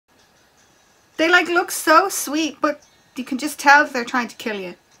They like look so sweet, but you can just tell that they're trying to kill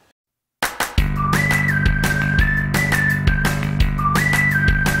you.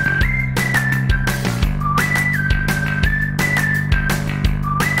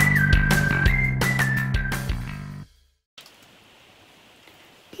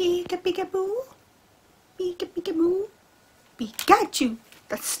 Peekaboo, peekaboo, Pikachu.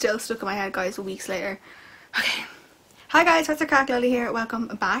 That's still stuck in my head, guys, weeks later. Okay. Hi guys, what's the crack? Loly here. Welcome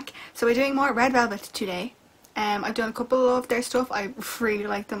back. So we're doing more Red Velvet today. I've done a couple of their stuff. I really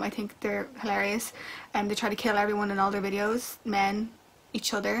like them. I think they're hilarious. They try to kill everyone in all their videos. Men,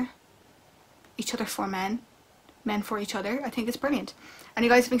 each other for men, men for each other. I think it's brilliant. And you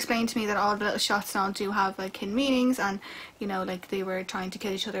guys have explained to me that all the little shots now do have like hidden meanings, and you know, like they were trying to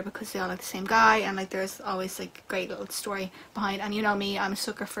kill each other because they all like the same guy, and like there's always like great little story behind. And you know me, I'm a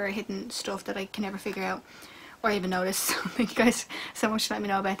sucker for hidden stuff that I can never figure out or even notice. So thank you guys so much for letting me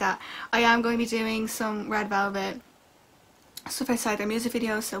know about that. I am going to be doing some Red Velvet stuff outside their music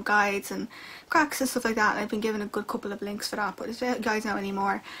videos, so guides and cracks and stuff like that, and I've been given a good couple of links for that, but if you guys know any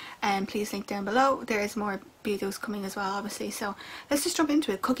more, please link down below. There is more videos coming as well, obviously, so let's just jump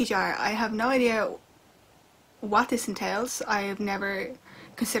into it. Cookie jar. I have no idea what this entails. I have never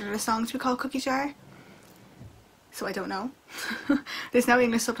considered a song to be called Cookie Jar, so I don't know. There's no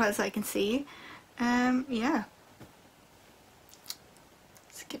English subtitles I can see. Yeah,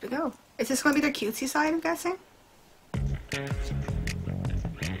 let's give it a go. Is this going to be their cutesy side, I'm guessing?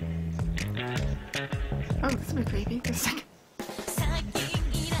 Oh, that's a bit creepy. Just a second.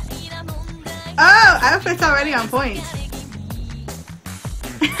 Oh, outfit's already on point.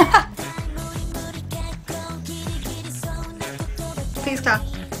 Please clap.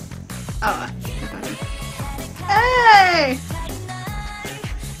 Oh, hey!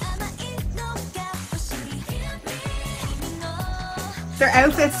 Their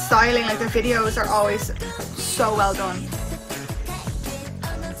outfits, styling, like their videos are always so well done.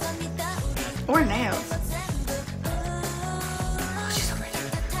 Or nails. Oh, she's so pretty.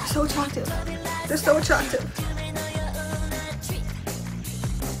 They're so attractive. They're so attractive.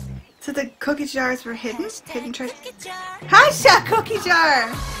 So the cookie jars were hidden? Hidden treasure. Hashtag cookie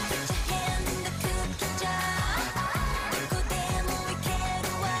jar!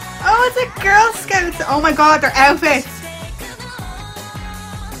 Oh, it's a Girl Scouts. Oh my god, their outfits.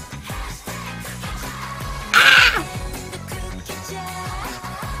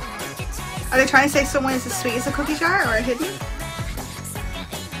 Are they trying to say someone is as sweet as a cookie jar or a hidden?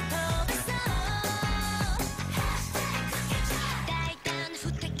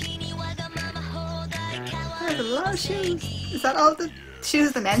 There's a lot of shoes. Is that all the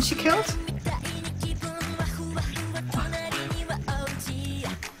shoes the men she killed?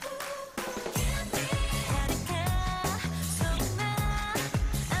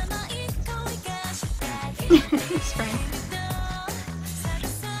 Spring.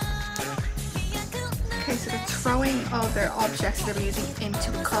 Okay, so they're throwing all their objects that they're using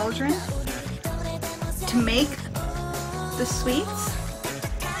into a cauldron to make the sweets.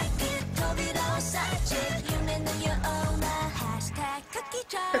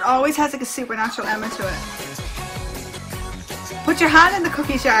 It always has like a supernatural element to it. Put your hand in the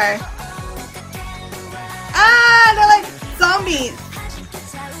cookie jar. Ah, they're like zombies.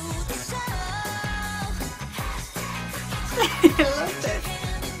 I love this.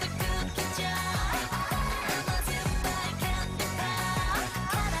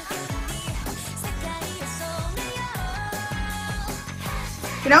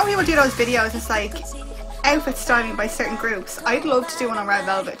 You know, people do those videos, it's like outfit styling by certain groups. I'd love to do one on Red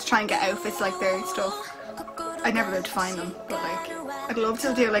Velvet to try and get outfits like their stuff. I'd never be able to find them, but like, I'd love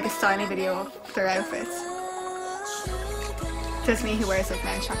to do like a styling video of their outfits. Just me who wears like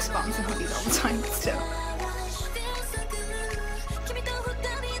men's track bottoms and hoodies all the time, but still.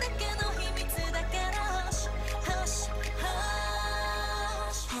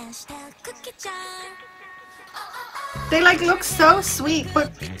 They like look so sweet,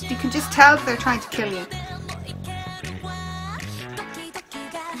 but you can just tell that they're trying to kill you.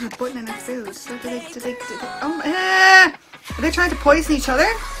 There's a button in their food. So are they trying to poison each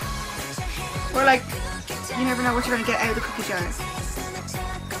other? Or like, you never know what you're going to get out of the cookie jar.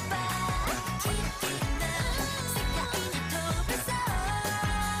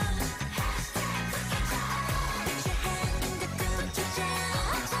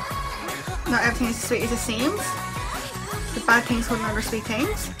 Not everything is as sweet as it seems. The bad things hold over sweet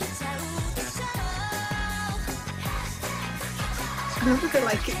things. I love that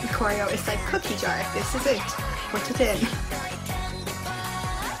like the choreo is like cookie jar, this is it. Put it in.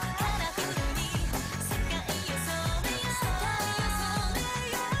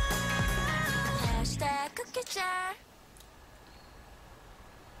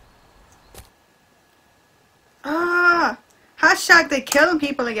 Hashtag they killing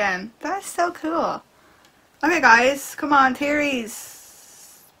people again. That's so cool. Okay guys, come on,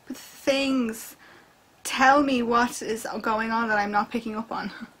 theories, things, tell me what is going on that I'm not picking up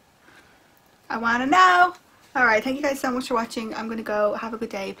on. I want to know. Alright, thank you guys so much for watching. I'm going to go. Have a good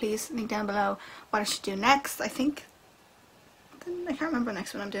day. Please link down below what I should do next. I think, I can't remember what the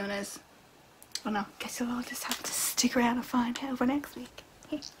next one I'm doing is. Oh no, guess you'll all just have to stick around and find out for next week.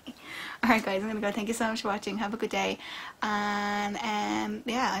 Alright guys, I'm going to go. Thank you so much for watching. Have a good day. And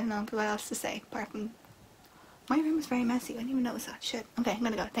yeah, I don't know what else to say apart from my room is very messy. I didn't even notice that. Shit. Okay, I'm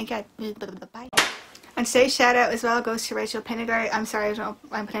going to go. Thank you. Bye. And today's shout out as well goes to Rachel Pinniger. I'm sorry I don't know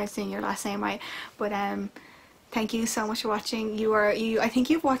if I'm pronouncing your last name right, but thank you so much for watching. I think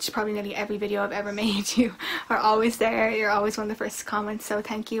you've watched probably nearly every video I've ever made. You are always there. You're always one of the first to comment. So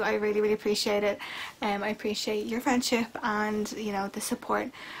thank you. I really, really appreciate it. I appreciate your friendship and, you know, the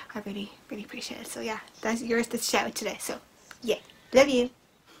support. I really, really appreciate it. So yeah, that's yours. The shout out today. So yeah, love you.